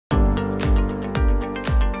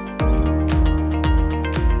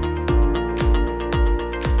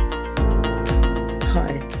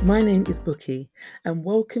My name is Bookie, and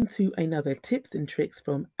welcome to another tips and tricks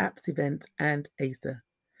from AppsEvents and Acer.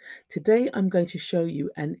 Today I'm going to show you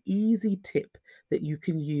an easy tip that you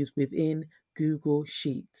can use within Google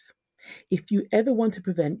Sheets. If you ever want to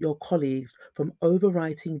prevent your colleagues from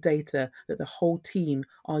overwriting data that the whole team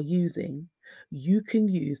are using, you can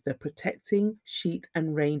use the Protecting Sheet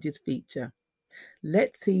and Ranges feature.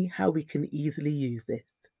 Let's see how we can easily use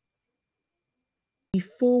this.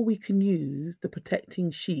 Before we can use the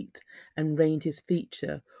Protecting Sheet and Ranges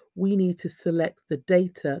feature, we need to select the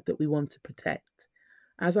data that we want to protect.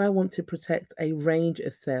 As I want to protect a range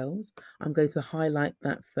of cells, I'm going to highlight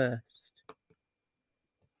that first.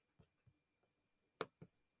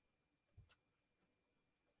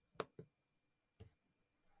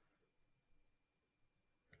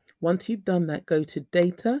 Once you've done that, go to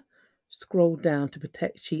Data, scroll down to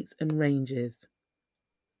Protect Sheets and Ranges.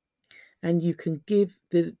 And you can give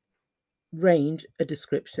the range a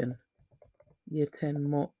description. Year 10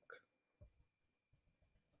 mock,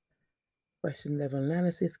 question level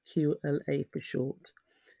analysis, QLA for short.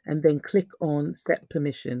 And then click on Set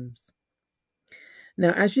Permissions.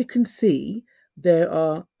 Now, as you can see, there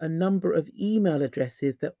are a number of email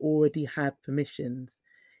addresses that already have permissions.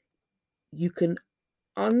 You can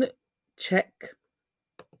uncheck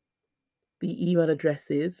the email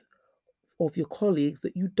addresses of your colleagues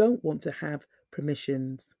that you don't want to have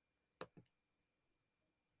permissions.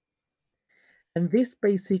 And this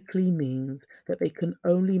basically means that they can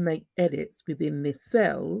only make edits within the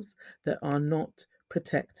cells that are not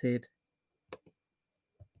protected.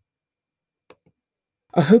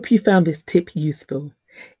 I hope you found this tip useful.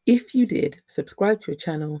 If you did, subscribe to our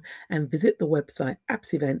channel and visit the website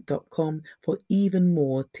appsevent.com for even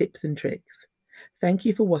more tips and tricks. Thank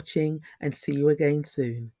you for watching and see you again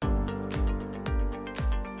soon.